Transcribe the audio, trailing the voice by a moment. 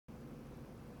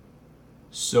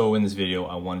So in this video,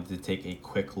 I wanted to take a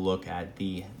quick look at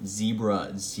the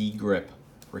Zebra Z-Grip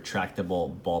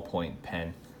retractable ballpoint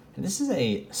pen. And this is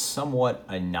a somewhat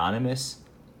anonymous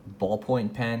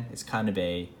ballpoint pen. It's kind of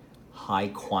a high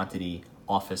quantity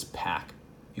office pack.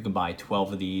 You can buy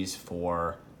 12 of these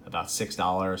for about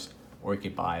 $6, or you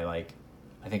could buy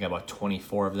I think I bought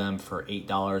 24 of them for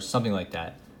 $8, something like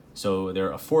that. So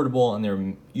they're affordable and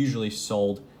they're usually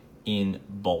sold in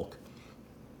bulk.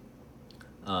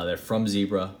 They're from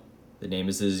Zebra. The name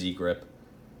is the Z-Grip.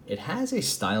 It has a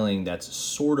styling that's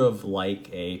sort of like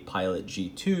a Pilot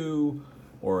G2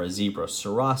 or a Zebra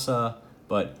Sarasa,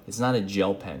 but it's not a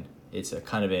gel pen. It's a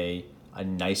kind of a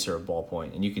nicer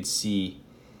ballpoint, and you can see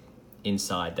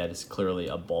inside that it's clearly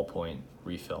a ballpoint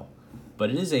refill. But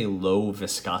it is a low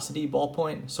viscosity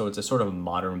ballpoint, so it's a sort of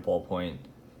modern ballpoint,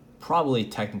 probably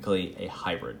technically a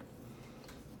hybrid.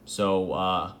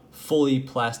 So fully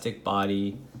plastic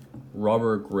body,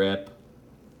 rubber grip,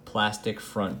 plastic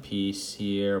front piece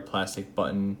here, plastic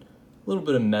button, a little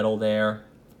bit of metal there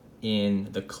in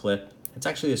the clip. It's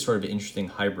actually a sort of interesting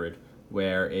hybrid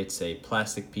where it's a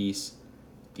plastic piece,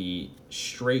 the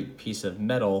straight piece of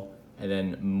metal, and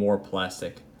then more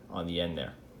plastic on the end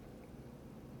there.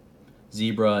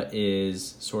 Zebra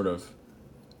is sort of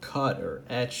cut or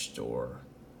etched or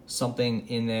something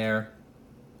in there.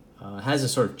 Has a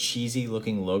sort of cheesy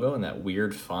looking logo in that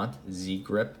weird font,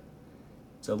 Z-Grip.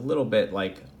 It's a little bit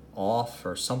like off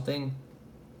or something.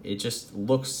 It just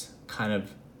looks kind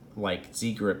of like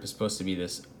Z-Grip is supposed to be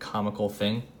this comical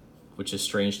thing, which is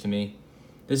strange to me.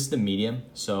 This is the medium,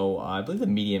 so I believe the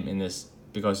medium in this,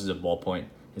 because it's a ballpoint,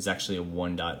 is actually a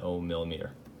 1.0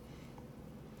 millimeter.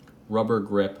 Rubber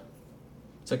grip.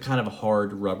 It's a kind of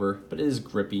hard rubber, but it is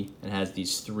grippy and has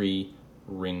these 3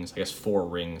 rings, I guess 4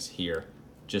 rings here,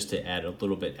 just to add a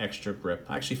little bit extra grip.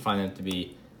 I actually find them to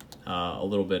be a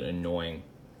little bit annoying.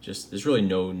 Just there's really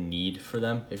no need for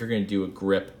them. If you're going to do a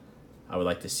grip, I would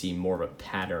like to see more of a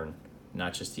pattern,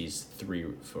 not just these 3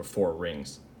 or 4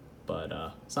 rings. But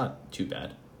it's not too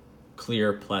bad.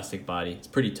 Clear plastic body. It's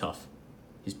pretty tough.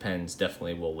 These pens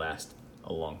definitely will last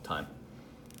a long time.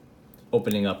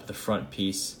 Opening up the front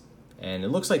piece, and it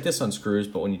looks like this unscrews,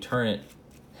 but when you turn it,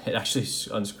 it actually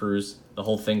unscrews. The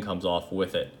whole thing comes off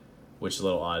with it, which is a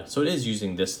little odd. So it is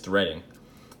using this threading,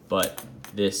 but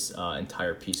this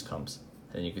entire piece comes.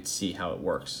 And you can see how it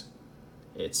works.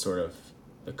 It's sort of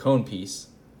the cone piece,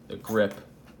 the grip,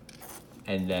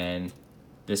 and then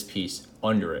this piece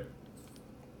under it.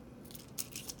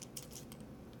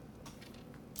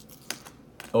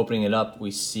 Opening it up,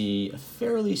 we see a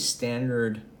fairly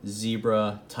standard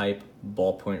Zebra type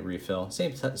ballpoint refill.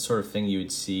 Same sort of thing you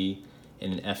would see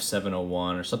in an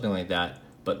F701 or something like that,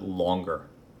 but longer.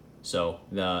 So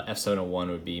the F701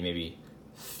 would be maybe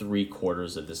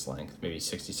 3/4 of this length, maybe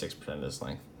 66% of this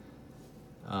length.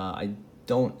 I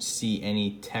don't see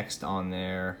any text on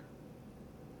there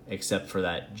except for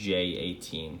that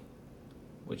J18,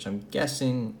 which I'm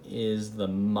guessing is the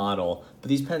model, but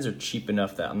these pens are cheap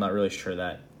enough that I'm not really sure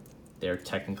that they're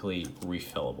technically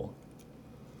refillable.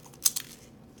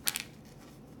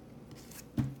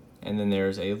 And then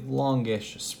there's a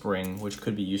longish spring, which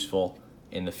could be useful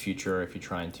in the future if you're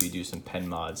trying to do some pen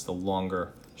mods. The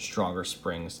longer, stronger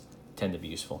springs tend to be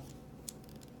useful.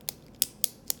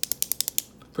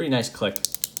 Pretty nice click.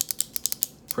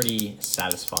 Pretty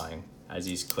satisfying as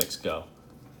these clicks go.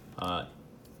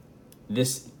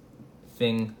 This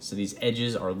thing, so these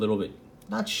edges are a little bit,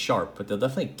 not sharp, but they'll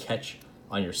definitely catch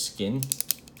on your skin.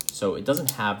 So it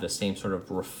doesn't have the same sort of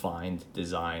refined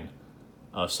design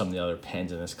of some of the other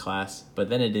pens in this class, but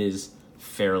then it is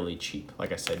fairly cheap.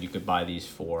 Like I said, you could buy these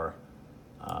for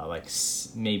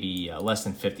maybe less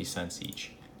than 50 cents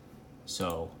each.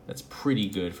 So that's pretty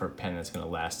good for a pen that's gonna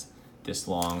last this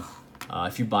long.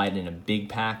 If you buy it in a big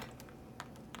pack,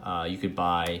 you could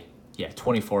buy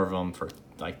 24 of them for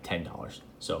like $10.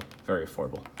 So very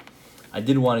affordable. I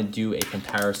did want to do a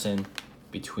comparison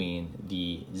between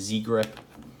the Z-Grip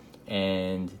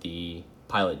and the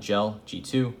Pilot Gel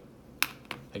G2.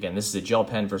 Again, this is a gel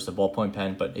pen versus a ballpoint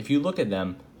pen, but if you look at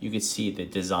them, you can see the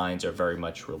designs are very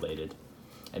much related.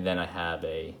 And then I have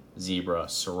a Zebra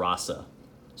Sarasa.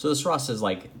 So the Sarasa is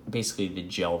like basically the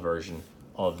gel version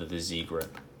of the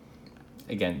Z-Grip.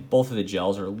 Again, both of the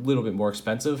gels are a little bit more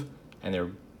expensive, and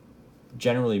they're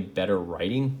generally better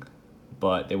writing,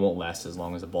 but they won't last as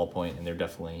long as a ballpoint, and they're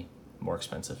definitely more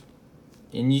expensive.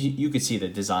 And you can see the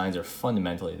designs are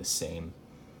fundamentally the same.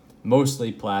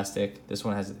 Mostly plastic. This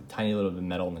one has a tiny little bit of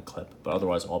metal in the clip, but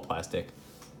otherwise all plastic.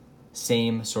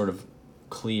 Same sort of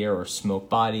clear or smoke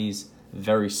bodies,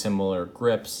 very similar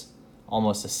grips,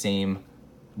 almost the same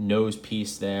nose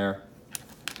piece there.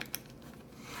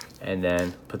 and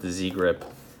then put the Z grip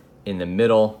in the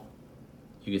middle.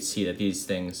 You can see that these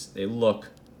things, they look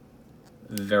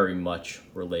very much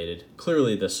related.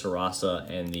 Clearly the Sarasa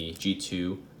and the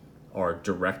G2 are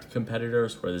direct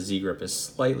competitors, where the Z grip is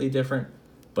slightly different,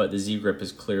 but the Z grip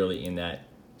is clearly in that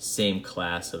same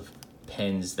class of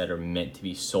pens that are meant to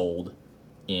be sold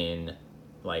in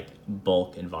like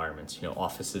bulk environments, you know,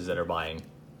 offices that are buying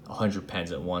 100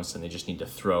 pens at once and they just need to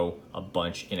throw a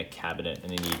bunch in a cabinet and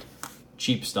they need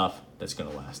cheap stuff that's gonna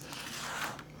last.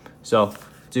 So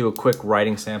do a quick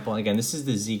writing sample. Again, this is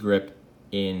the Z grip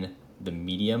in the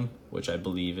medium, which I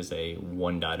believe is a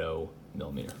 1.0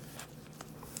 millimeter.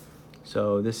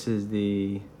 So this is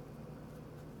the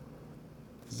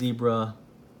Zebra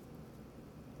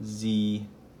Z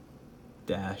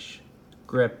dash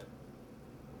grip,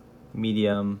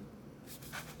 medium.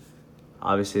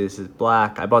 Obviously this is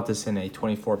black. I bought this in a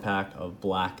 24 pack of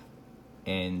black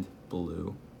and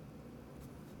blue.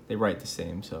 They write the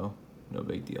same, so no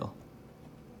big deal.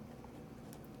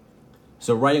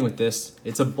 So writing with this,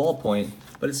 it's a ballpoint,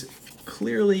 but it's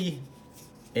clearly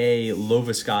a low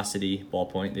viscosity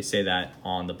ballpoint. They say that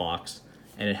on the box,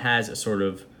 and it has a sort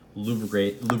of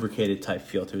lubricated type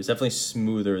feel to it. It's definitely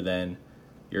smoother than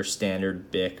your standard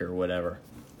Bic or whatever.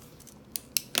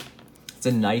 It's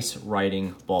a nice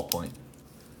writing ballpoint.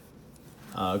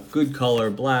 Good color,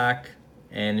 black,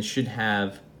 and it should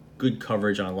have good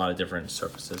coverage on a lot of different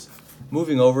surfaces.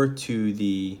 Moving over to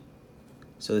the,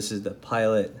 so this is the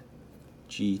Pilot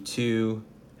G2,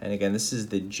 and again, this is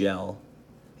the gel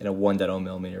in a 1.0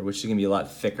 millimeter, which is gonna be a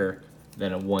lot thicker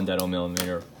than a 1.0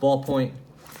 millimeter ballpoint,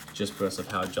 just because of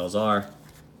how gels are.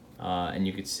 And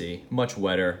you can see much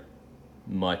wetter,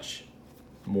 much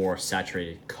more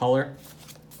saturated color.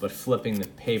 But flipping the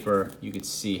paper, you could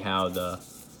see how the,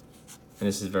 and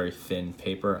this is very thin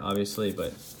paper, obviously,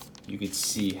 but you could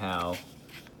see how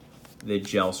the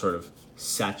gel sort of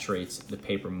saturates the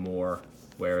paper more,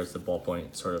 whereas the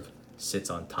ballpoint sort of sits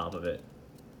on top of it.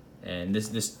 And this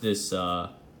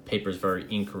paper is very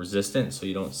ink resistant, so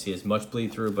you don't see as much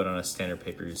bleed through, but on a standard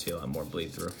paper, you see a lot more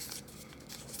bleed through.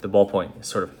 The ballpoint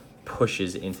sort of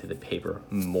pushes into the paper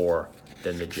more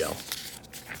than the gel.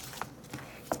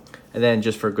 And then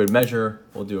just for good measure,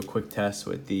 we'll do a quick test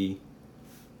with the,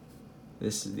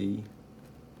 this is the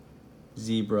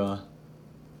Zebra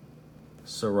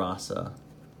Sarasa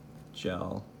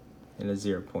gel in a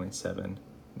 0.7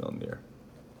 millimeter.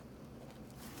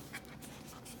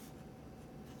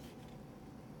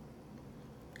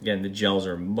 Again, the gels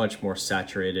are much more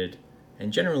saturated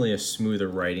and generally a smoother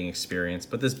writing experience,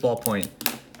 but this ballpoint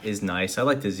is nice. I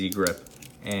like the Z grip,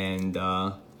 and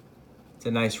it's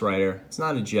a nice writer. It's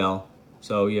not a gel,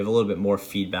 so you have a little bit more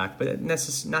feedback, but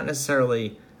not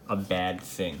necessarily a bad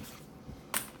thing.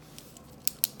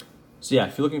 So yeah,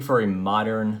 if you're looking for a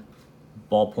modern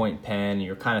ballpoint pen,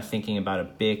 you're kind of thinking about a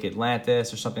Bic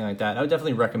Atlantis or something like that, I would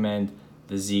definitely recommend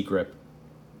the Z grip.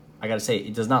 I gotta say,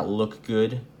 it does not look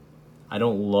good. I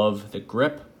don't love the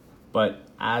grip, but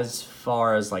as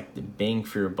far as like the bang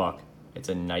for your buck, it's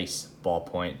a nice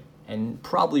ballpoint, and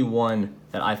probably one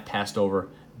that I've passed over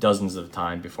dozens of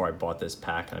times before I bought this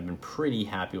pack, and I've been pretty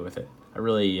happy with it. I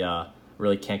really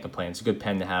can't complain. It's a good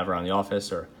pen to have around the office,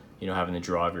 or you know, having the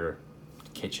drawer of your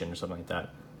kitchen or something like that,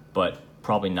 but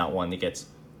probably not one that gets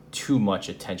too much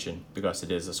attention because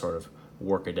it is a sort of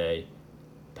workaday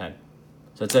pen.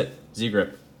 So that's it, Z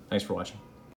grip. Thanks for watching.